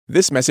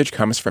This message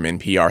comes from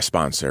NPR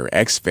sponsor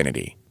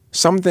Xfinity.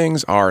 Some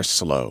things are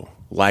slow,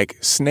 like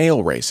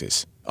snail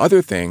races.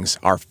 Other things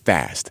are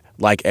fast,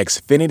 like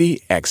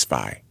Xfinity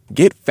XFi.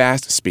 Get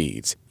fast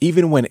speeds,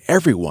 even when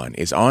everyone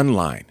is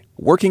online,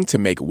 working to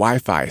make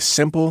Wi-Fi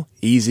simple,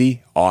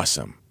 easy,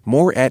 awesome.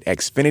 More at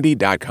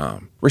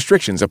Xfinity.com.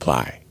 Restrictions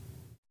apply.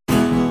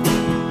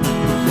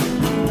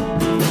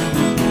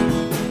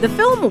 The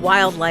film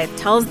Wildlife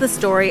tells the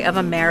story of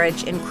a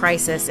marriage in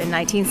crisis in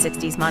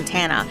 1960s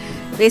Montana.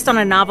 Based on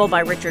a novel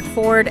by Richard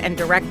Ford and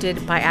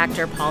directed by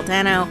actor Paul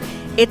Dano,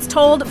 it's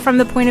told from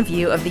the point of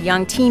view of the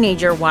young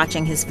teenager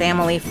watching his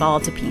family fall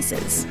to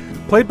pieces.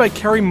 Played by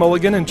Carey,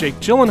 Mulligan, and Jake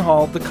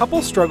Gyllenhaal, the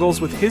couple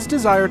struggles with his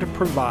desire to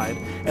provide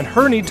and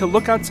her need to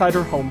look outside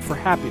her home for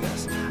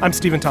happiness. I'm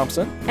Stephen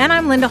Thompson. And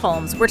I'm Linda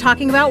Holmes. We're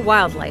talking about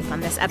Wildlife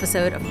on this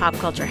episode of Pop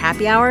Culture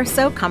Happy Hour,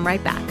 so come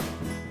right back.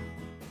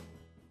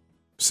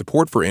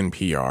 Support for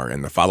NPR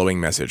and the following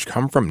message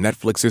come from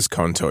Netflix's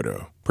Con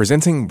Todo,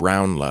 presenting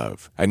Brown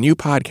Love, a new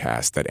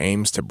podcast that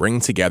aims to bring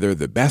together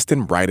the best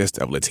and brightest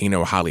of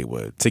Latino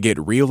Hollywood to get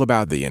real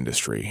about the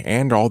industry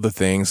and all the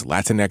things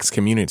Latinx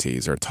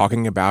communities are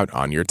talking about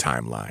on your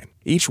timeline.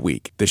 Each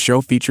week, the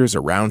show features a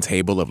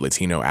roundtable of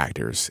Latino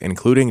actors,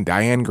 including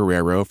Diane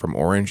Guerrero from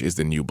Orange is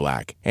the New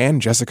Black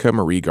and Jessica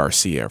Marie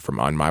Garcia from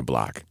On My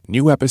Block.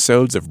 New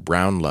episodes of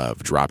Brown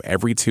Love drop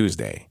every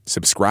Tuesday.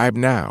 Subscribe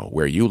now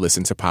where you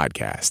listen to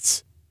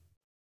podcasts.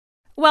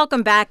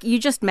 Welcome back. You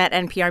just met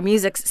NPR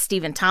Music's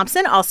Stephen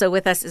Thompson. Also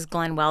with us is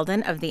Glenn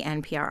Weldon of the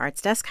NPR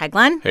Arts Desk. Hi,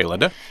 Glenn. Hey,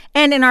 Linda.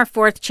 And in our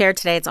fourth chair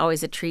today, it's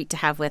always a treat to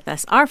have with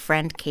us our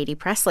friend Katie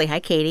Presley. Hi,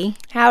 Katie.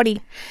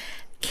 Howdy.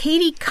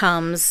 Katie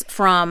comes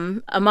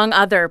from, among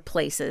other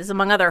places,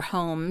 among other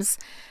homes,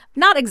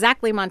 not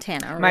exactly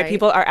Montana, right? My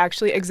people are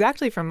actually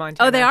exactly from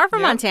Montana. Oh, they are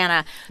from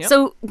Montana. Yep.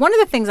 So one of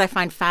the things I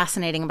find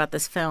fascinating about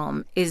this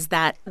film is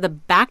that the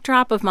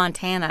backdrop of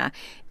Montana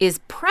is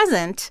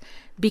present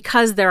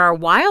because there are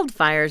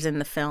wildfires in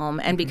the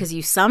film and because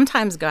you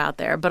sometimes go out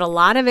there, but a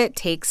lot of it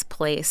takes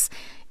place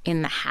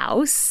in the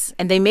house,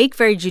 and they make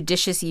very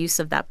judicious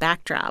use of that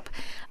backdrop.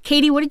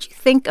 Katie, what did you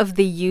think of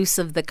the use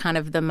of the kind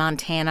of the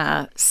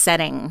Montana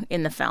setting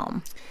in the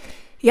film?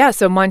 Yeah,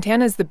 so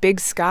Montana's the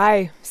big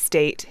sky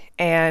state,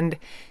 and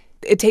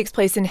it takes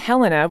place in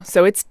Helena,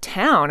 so it's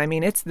town. I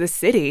mean, it's the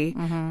city,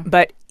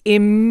 but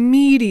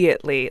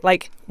immediately,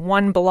 like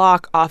one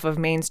block off of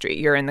Main Street,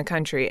 you're in the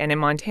country. And in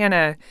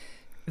Montana,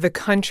 the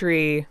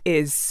country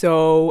is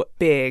so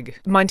big.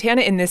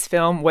 Montana in this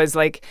film was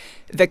like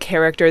the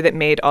character that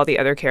made all the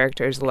other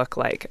characters look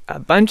like a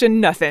bunch of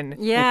nothing.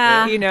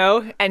 Yeah. You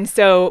know? And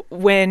so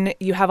when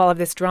you have all of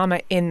this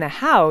drama in the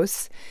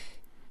house,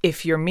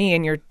 if you're me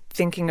and you're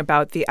thinking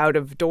about the out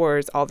of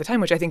doors all the time,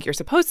 which I think you're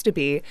supposed to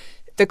be,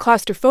 the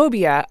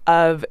claustrophobia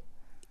of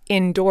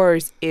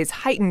indoors is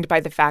heightened by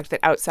the fact that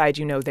outside,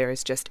 you know, there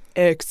is just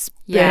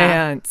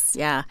expanse.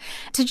 Yeah.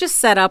 To just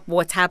set up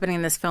what's happening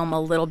in this film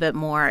a little bit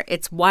more,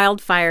 it's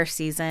wildfire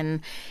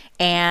season,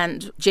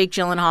 and Jake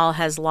Gyllenhaal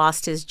has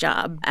lost his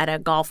job at a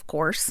golf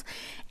course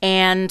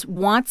and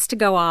wants to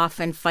go off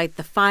and fight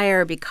the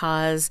fire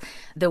because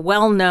the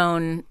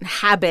well-known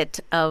habit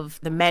of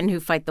the men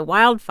who fight the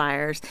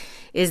wildfires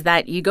is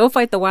that you go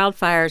fight the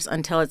wildfires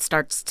until it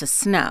starts to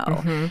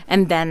snow,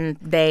 and then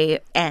they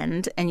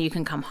end and you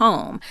can come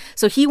home.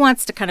 So he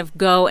wants to kind of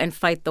go and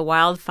fight the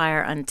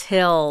wildfire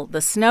until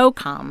the snow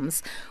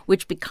comes,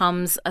 which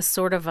becomes a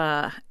sort of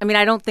a, I mean,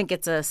 I don't think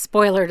it's a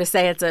spoiler to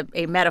say it's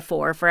a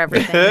metaphor for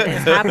everything that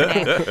is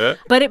happening,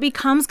 but it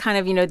becomes kind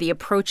of, you know, the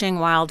approaching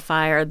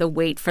wildfire, the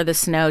wait for the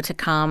snow to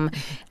come,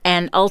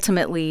 and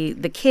ultimately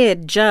the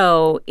kid,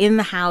 Joe, in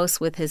the house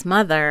with his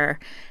mother,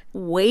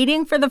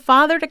 waiting for the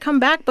father to come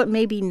back, but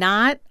maybe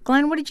not.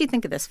 Glenn, what did you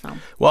think of this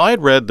film? Well, I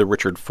had read the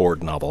Richard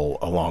Ford novel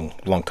a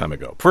long time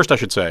ago. First, I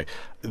should say,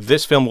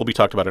 this film will be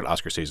talked about at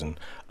Oscar season.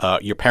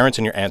 Your parents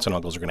and your aunts and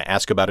uncles are going to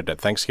ask about it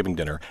at Thanksgiving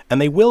dinner, and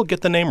they will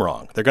get the name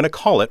wrong. They're going to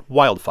call it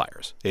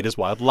Wildfires. It is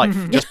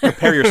Wildlife. Just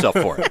prepare yourself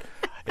for it.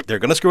 They're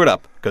going to screw it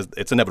up because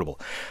it's inevitable.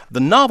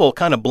 The novel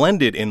kind of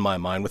blended in my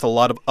mind with a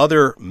lot of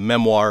other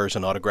memoirs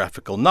and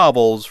autographical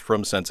novels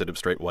from sensitive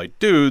straight white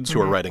dudes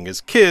who are writing as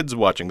kids,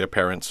 watching their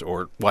parents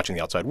or watching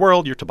the outside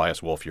world. You're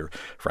Tobias Wolff, you're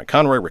Frank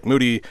Conroy, Rick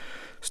Moody,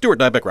 Stuart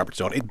Dybek, Robert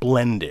Stone. It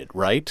blended,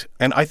 right?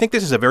 And I think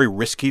this is a very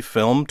risky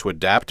film to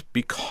adapt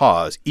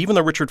because even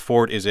though Richard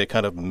Ford is a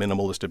kind of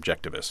minimalist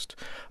objectivist,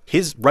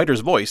 his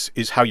writer's voice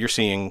is how you're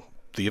seeing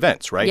the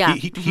events, right? Yeah.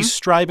 He's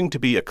striving to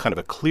be a kind of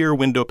a clear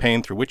window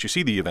pane through which you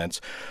see the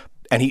events,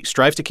 and he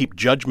strives to keep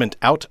judgment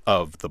out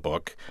of the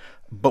book.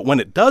 But when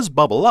it does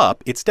bubble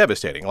up, it's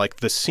devastating. Like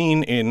the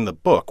scene in the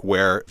book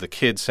where the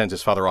kid sends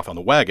his father off on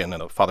the wagon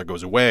and the father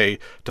goes away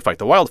to fight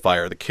the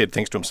wildfire. The kid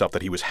thinks to himself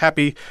that he was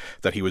happy,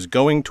 that he was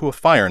going to a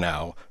fire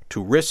now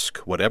to risk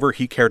whatever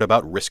he cared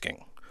about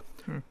risking.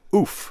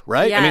 Oof,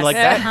 right? Yes. I mean, like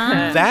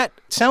that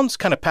sounds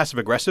kind of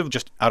passive-aggressive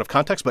just out of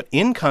context, but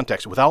in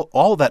context, without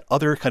all that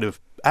other kind of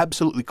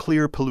absolutely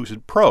clear,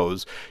 pellucid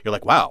prose, you're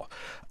like, wow.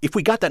 if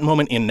we got that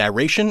moment in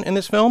narration in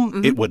this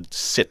film, it would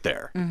sit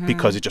there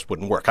because it just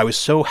wouldn't work. I was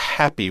so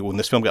happy when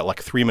this film got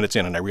like 3 minutes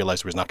in and I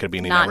realized there was not going to be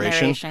any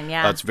narration.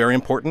 It's very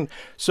important.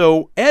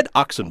 So Ed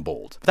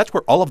Oxenbould, that's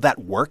where all of that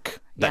work,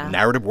 that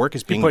narrative work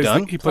is being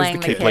done. He plays the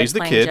kid. He plays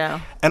the kid.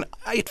 And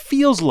it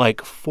feels like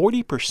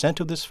 40%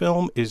 of this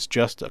film is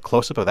just a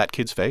close-up of that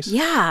kid's face.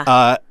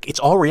 Yeah. It's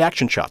all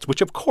reaction shots,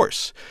 which, of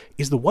course,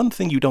 is the one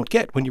thing you don't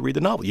get when you read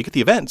the novel. You get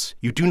the events.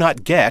 You do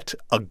not get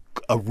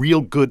a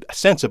real good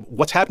sense of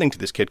what's happening to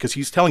this kid because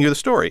he's telling you the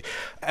story.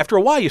 After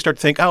a while, you start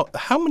to think, oh,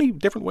 how many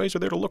different ways are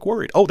there to look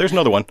worried? Oh, there's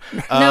another one.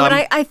 No,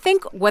 but I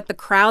think what the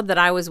crowd that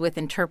I was with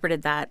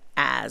interpreted that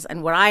as,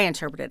 and what I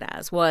interpreted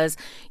as, was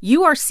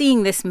you are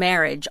seeing this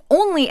marriage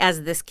only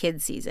as this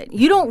kid sees it.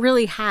 You don't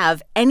really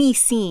have any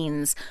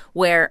scenes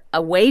where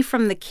away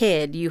from the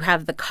kid, you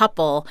have the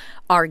couple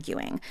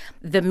arguing.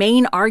 The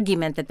main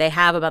argument that they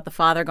have about the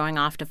father going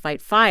off to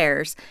fight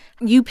fires,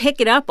 you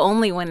pick it up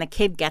only when the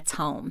kid gets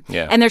home.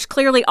 Yeah. And there's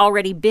clearly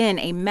already been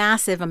a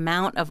massive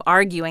amount of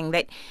arguing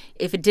that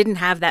if it didn't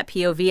have that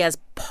POV as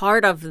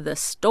part of the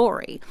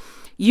story,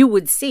 you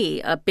would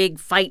see a big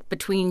fight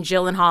between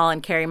Gyllenhaal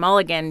and Carey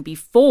Mulligan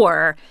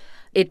before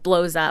it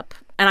blows up.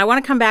 And I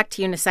want to come back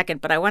to you in a second,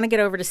 but I want to get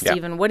over to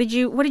Stephen. What did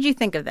you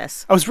think of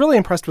this? I was really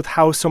impressed with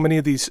how so many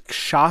of these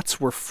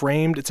shots were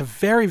framed. It's a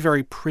very,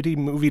 very pretty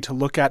movie to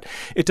look at.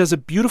 It does a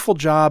beautiful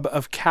job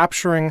of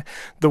capturing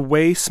the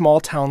way small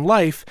town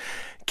life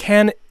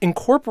can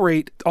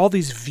incorporate all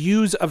these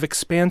views of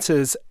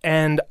expanses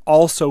and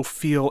also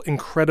feel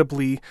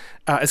incredibly,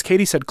 as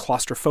Katie said,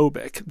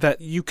 claustrophobic,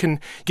 that you can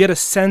get a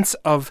sense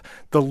of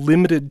the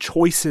limited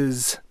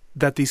choices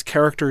that these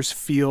characters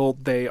feel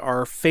they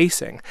are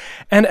facing.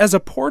 And as a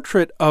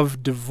portrait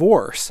of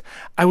divorce,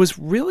 I was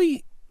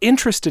really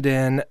interested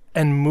in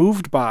and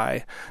moved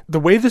by the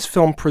way this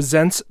film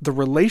presents the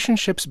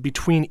relationships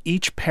between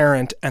each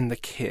parent and the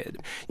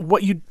kid.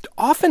 What you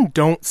often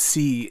don't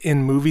see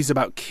in movies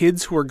about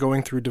kids who are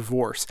going through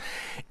divorce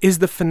is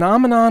the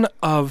phenomenon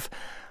of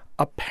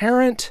a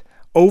parent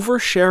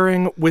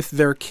oversharing with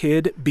their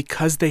kid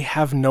because they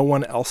have no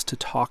one else to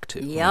talk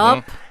to.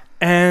 Yup.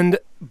 And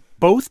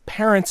both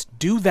parents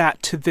do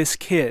that to this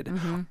kid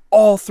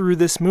all through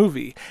this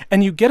movie.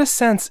 And you get a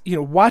sense,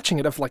 watching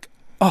it of like,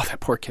 oh, that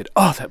poor kid,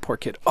 oh, that poor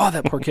kid, oh,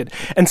 that poor kid.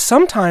 And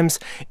sometimes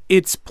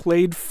it's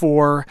played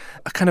for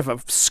a kind of a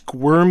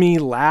squirmy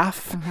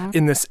laugh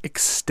in this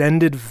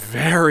extended,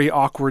 very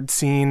awkward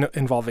scene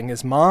involving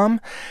his mom.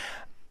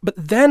 But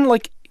then,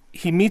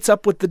 he meets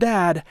up with the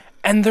dad,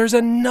 and there's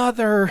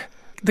another...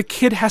 The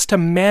kid has to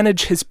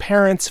manage his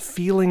parents'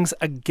 feelings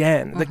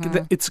again.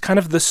 It's kind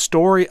of the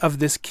story of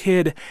this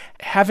kid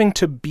having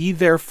to be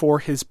there for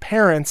his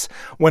parents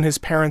when his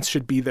parents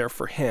should be there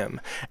for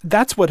him.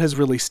 That's what has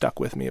really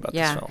stuck with me about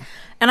this film.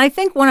 And I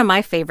think one of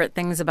my favorite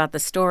things about the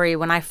story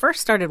when I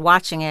first started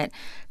watching it,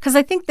 because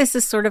I think this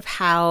is sort of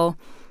how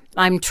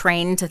I'm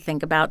trained to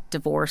think about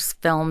divorce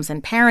films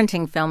and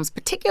parenting films,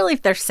 particularly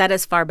if they're set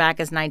as far back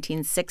as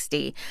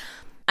 1960.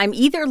 I'm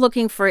either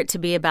looking for it to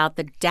be about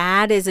the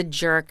dad is a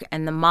jerk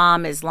and the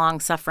mom is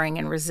long-suffering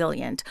and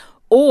resilient,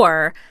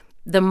 or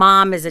the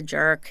mom is a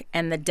jerk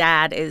and the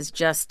dad is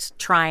just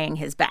trying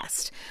his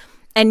best.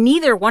 And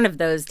neither one of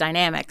those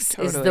dynamics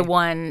is the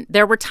one.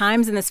 There were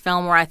times in this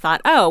film where I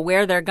thought, oh,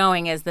 where they're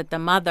going is that the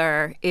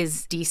mother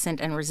is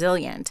decent and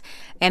resilient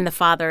and the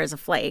father is a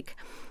flake.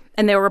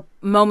 And there were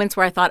moments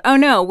where I thought, oh,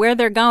 no, where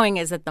they're going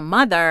is that the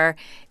mother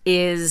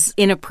is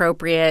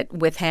inappropriate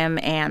with him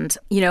and,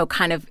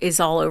 kind of is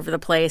all over the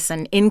place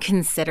and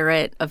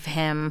inconsiderate of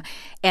him.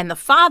 And the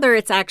father,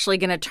 it's actually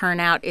going to turn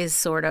out, is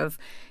sort of,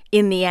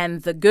 in the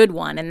end, the good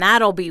one. And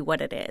that'll be what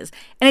it is.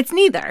 And it's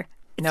neither.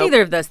 It's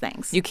neither of those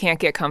things. You can't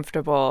get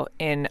comfortable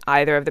in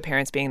either of the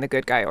parents being the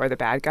good guy or the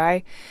bad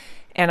guy.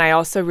 And I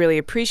also really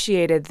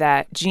appreciated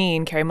that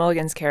Jean, Carey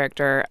Mulligan's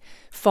character,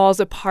 falls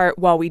apart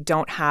while we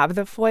don't have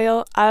the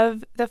foil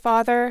of the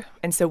father.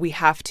 And so we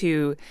have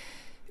to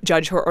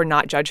judge her or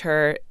not judge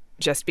her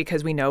just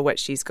because we know what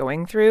she's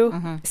going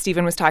through.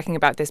 Stephen was talking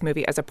about this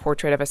movie as a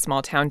portrait of a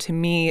small town. To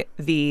me,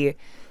 the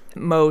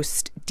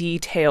most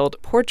detailed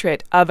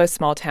portrait of a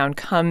small town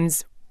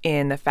comes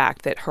in the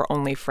fact that her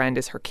only friend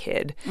is her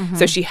kid.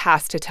 So she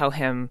has to tell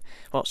him,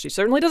 well, she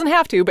certainly doesn't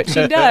have to, but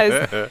she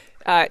does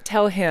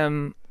tell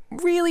him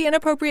really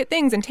inappropriate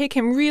things and take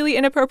him really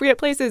inappropriate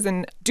places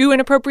and do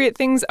inappropriate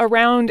things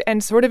around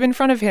and sort of in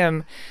front of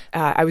him.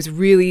 I was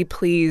really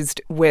pleased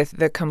with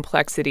the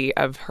complexity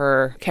of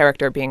her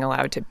character being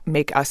allowed to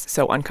make us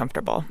so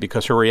uncomfortable.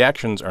 Because her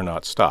reactions are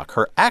not stock.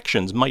 Her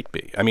actions might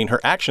be. I mean, her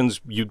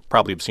actions you'd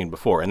probably have seen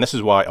before. And this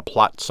is why a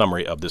plot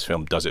summary of this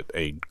film does it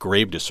a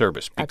grave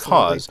disservice.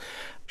 Because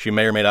she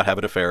may or may not have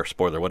an affair,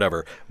 spoiler,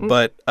 whatever.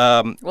 But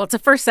well, it's the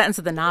first sentence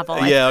of the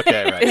novel. Yeah,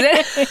 okay, right.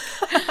 Is it?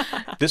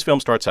 This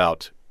film starts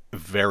out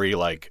very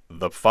like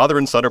the father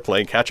and son are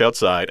playing catch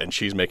outside and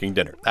she's making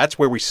dinner. That's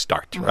where we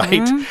start,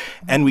 right?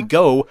 And we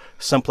go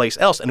someplace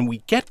else, and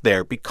we get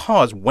there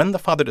because when the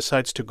father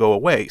decides to go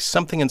away,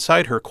 something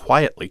inside her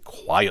quietly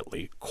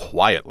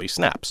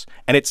snaps.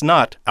 And it's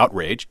not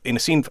outrage. In a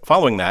scene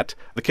following that,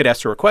 the kid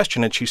asks her a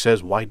question and she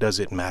says, "Why does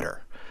it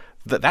matter?"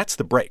 That's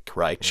the break,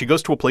 right? She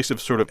goes to a place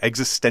of sort of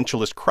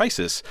existentialist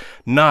crisis,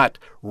 not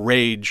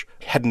rage,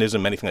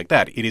 hedonism, anything like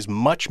that. It is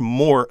much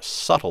more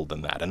subtle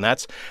than that. And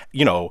that's,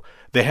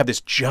 they have this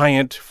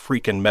giant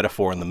freaking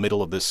metaphor in the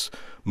middle of this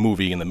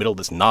movie, in the middle of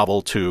this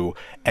novel, too,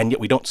 and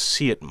yet we don't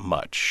see it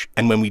much.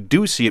 And when we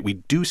do see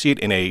it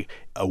in a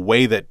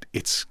way that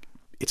it's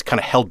kind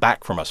of held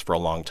back from us for a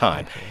long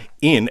time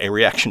in a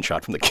reaction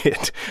shot from the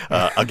kid,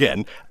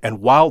 again.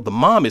 And while the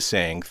mom is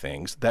saying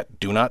things that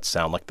do not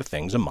sound like the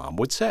things a mom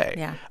would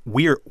say,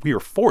 we are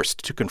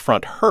forced to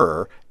confront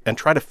her and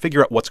try to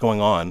figure out what's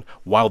going on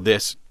while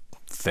this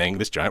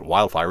giant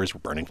wildfire is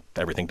burning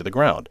everything to the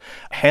ground.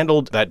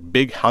 Handled that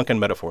big honkin'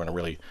 metaphor in a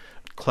really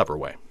clever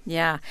way.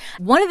 Yeah.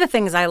 One of the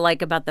things I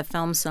like about the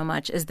film so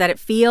much is that it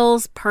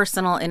feels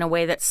personal in a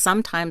way that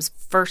sometimes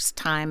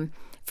first-time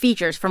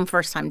features from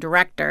first-time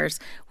directors,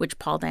 which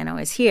Paul Dano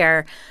is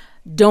here,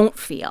 don't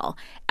feel.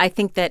 I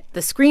think that the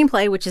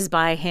screenplay, which is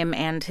by him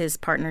and his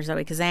partner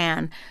Zoe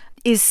Kazan,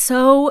 is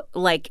so,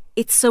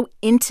 it's so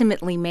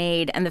intimately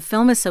made, and the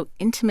film is so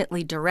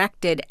intimately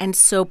directed and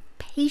so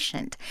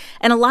patient.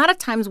 And a lot of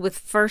times with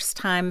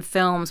first-time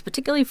films,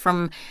 particularly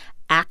from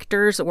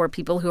actors or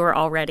people who are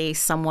already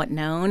somewhat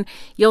known,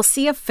 you'll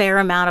see a fair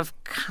amount of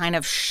kind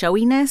of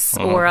showiness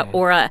or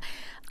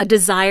a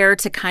desire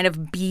to kind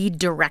of be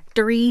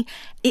directory.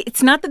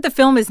 It's not that the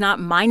film is not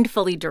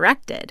mindfully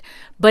directed,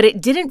 but it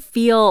didn't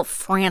feel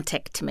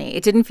frantic to me.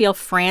 It didn't feel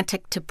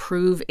frantic to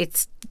prove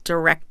its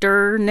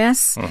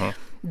directorness.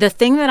 The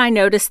thing that I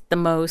noticed the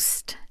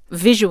most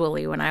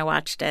visually when I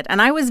watched it,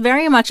 and I was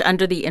very much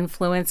under the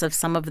influence of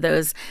some of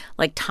those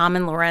like Tom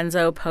and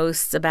Lorenzo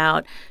posts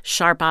about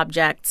sharp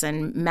objects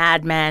and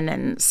Mad Men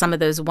and some of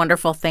those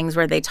wonderful things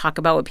where they talk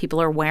about what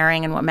people are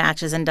wearing and what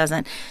matches and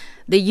doesn't.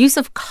 The use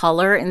of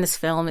color in this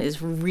film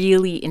is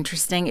really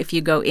interesting if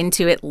you go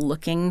into it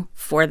looking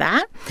for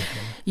that.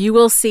 You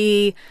will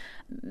see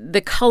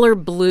the color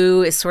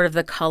blue is sort of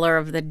the color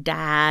of the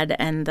dad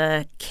and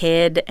the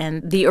kid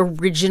and the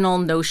original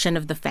notion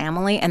of the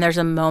family. And there's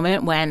a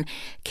moment when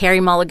Carey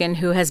Mulligan,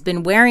 who has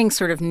been wearing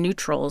sort of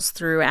neutrals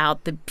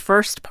throughout the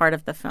first part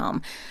of the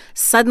film,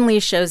 suddenly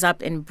shows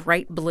up in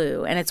bright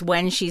blue. And it's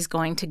when she's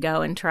going to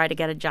go and try to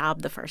get a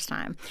job the first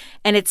time.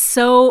 And it's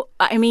so,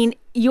 I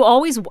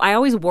always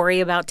worry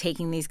about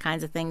taking these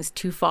kinds of things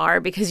too far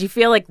because you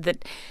feel like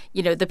that,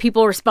 the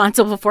people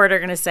responsible for it are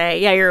going to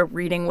say, yeah, you're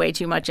reading way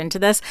too much into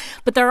this.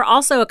 But there are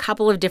also a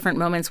couple of different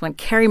moments when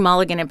Carey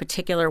Mulligan in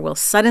particular will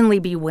suddenly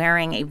be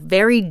wearing a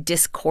very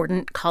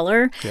discordant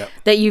color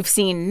that you've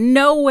seen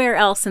nowhere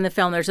else in the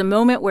film. There's a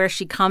moment where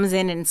she comes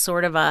in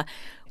sort of a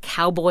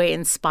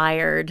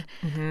cowboy-inspired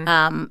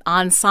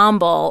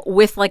ensemble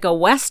with like a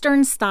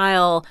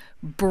Western-style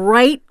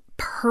bright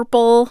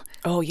purple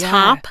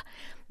top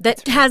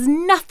that has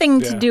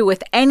nothing to do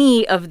with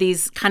any of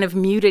these kind of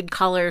muted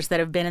colors that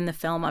have been in the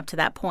film up to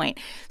that point.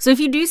 So if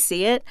you do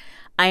see it,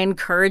 I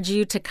encourage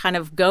you to kind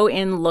of go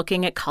in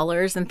looking at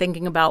colors and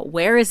thinking about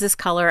where is this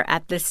color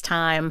at this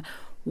time?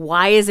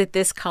 Why is it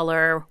this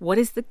color? What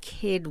is the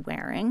kid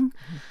wearing?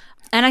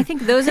 And I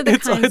think those are the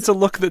kinds... It's a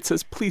look that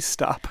says, please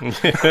stop.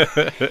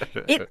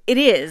 It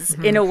is,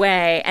 in a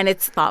way, and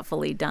it's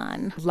thoughtfully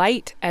done.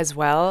 Light as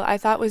well, I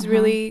thought was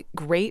really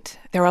great.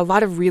 There are a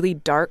lot of really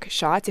dark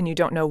shots, and you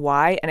don't know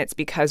why, and it's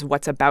because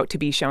what's about to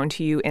be shown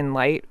to you in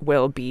light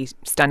will be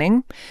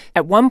stunning.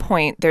 At one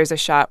point, there's a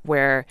shot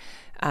where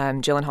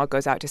Gyllenhaal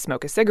goes out to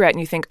smoke a cigarette, and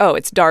you think, oh,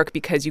 it's dark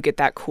because you get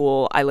that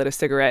cool I lit a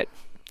cigarette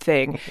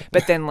thing.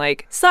 But then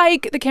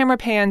psych, the camera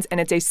pans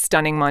and it's a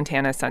stunning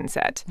Montana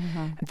sunset.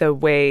 The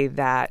way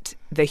that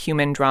the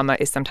human drama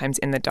is sometimes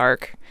in the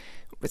dark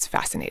was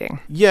fascinating.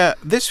 Yeah,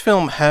 this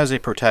film has a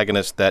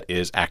protagonist that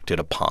is acted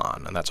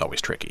upon, and that's always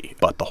tricky.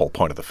 But the whole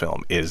point of the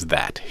film is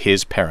that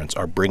his parents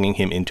are bringing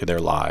him into their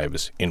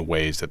lives in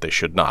ways that they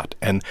should not.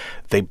 And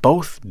they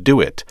both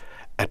do it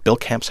at Bill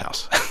Camp's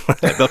house.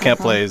 Bill Camp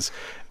plays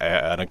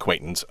an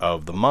acquaintance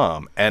of the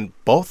mom. And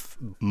both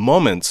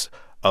moments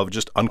of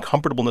just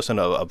uncomfortableness and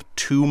of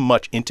too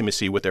much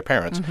intimacy with their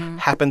parents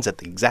happens at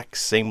the exact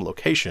same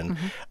location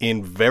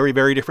in very,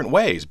 very different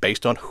ways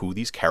based on who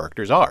these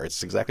characters are.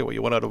 It's exactly what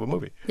you want out of a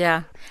movie.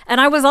 Yeah. And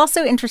I was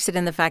also interested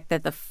in the fact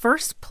that the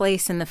first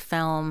place in the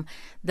film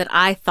that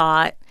I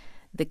thought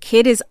the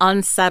kid is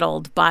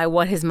unsettled by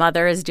what his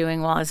mother is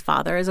doing while his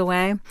father is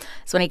away.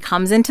 So when he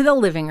comes into the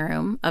living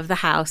room of the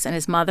house and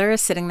his mother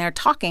is sitting there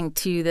talking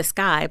to this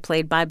guy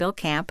played by Bill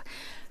Camp,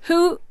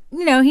 who...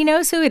 he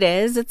knows who it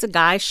is. It's a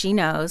guy she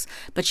knows,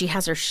 but she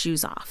has her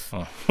shoes off.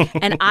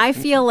 And I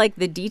feel like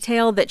the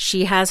detail that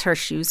she has her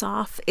shoes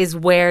off is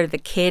where the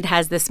kid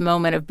has this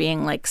moment of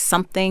being like,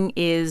 something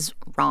is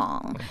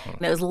wrong.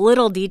 Those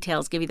little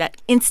details give you that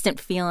instant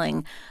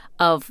feeling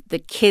of the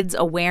kid's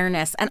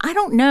awareness. And I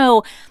don't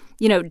know,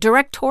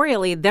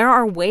 directorially, there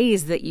are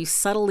ways that you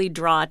subtly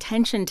draw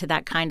attention to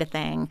that kind of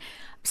thing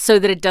so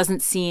that it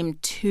doesn't seem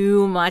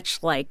too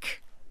much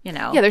like,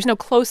 Yeah, there's no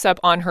close-up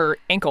on her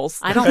ankles.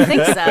 I don't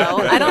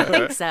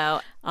think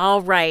so.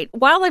 All right.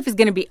 Wildlife is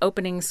going to be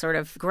opening sort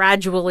of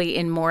gradually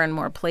in more and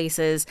more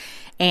places.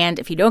 And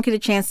if you don't get a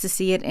chance to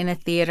see it in a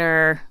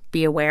theater,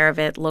 be aware of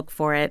it. Look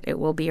for it. It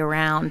will be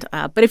around.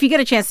 But if you get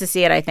a chance to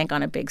see it, I think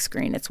on a big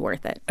screen, it's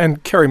worth it.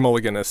 And Carey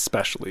Mulligan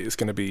especially is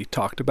going to be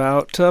talked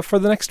about for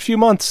the next few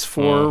months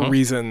for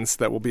reasons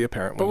that will be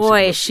apparent.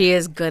 Boy, she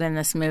is good in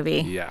this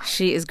movie. Yeah.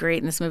 She is great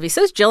in this movie.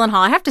 So is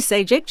Gyllenhaal. I have to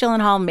say, Jake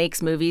Gyllenhaal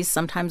makes movies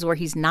sometimes where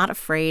he's not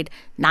afraid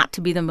not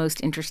to be the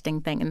most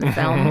interesting thing in the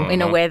film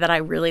in a way that I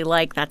really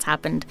like. That's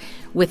happened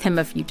with him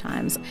a few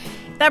times.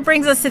 That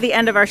brings us to the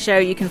end of our show.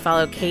 You can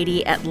follow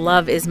Katie at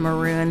Love is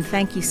Maroon.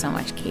 Thank you so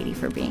much, Katie,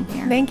 for being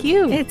here. Thank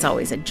you. It's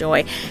always a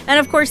joy. And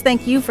of course,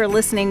 thank you for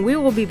listening. We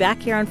will be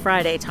back here on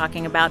Friday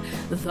talking about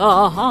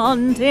The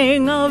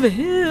Haunting of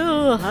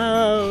Hill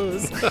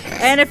House.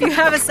 And if you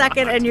have a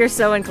second and you're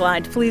so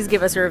inclined, please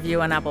give us a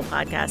review on Apple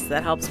Podcasts.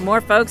 That helps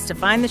more folks to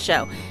find the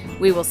show.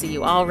 We will see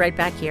you all right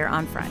back here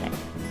on Friday.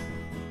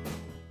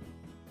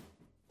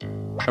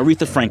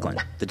 Aretha Franklin,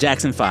 the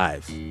Jackson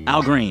 5,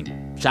 Al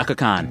Green, Chaka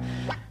Khan.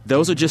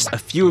 Those are just a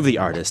few of the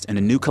artists in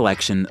a new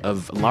collection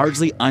of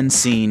largely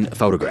unseen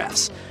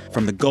photographs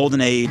from the golden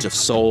age of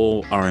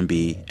soul,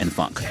 R&B, and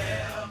funk.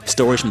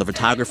 Stories from the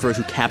photographers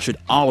who captured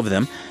all of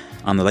them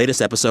on the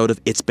latest episode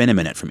of It's Been a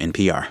Minute from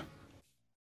NPR.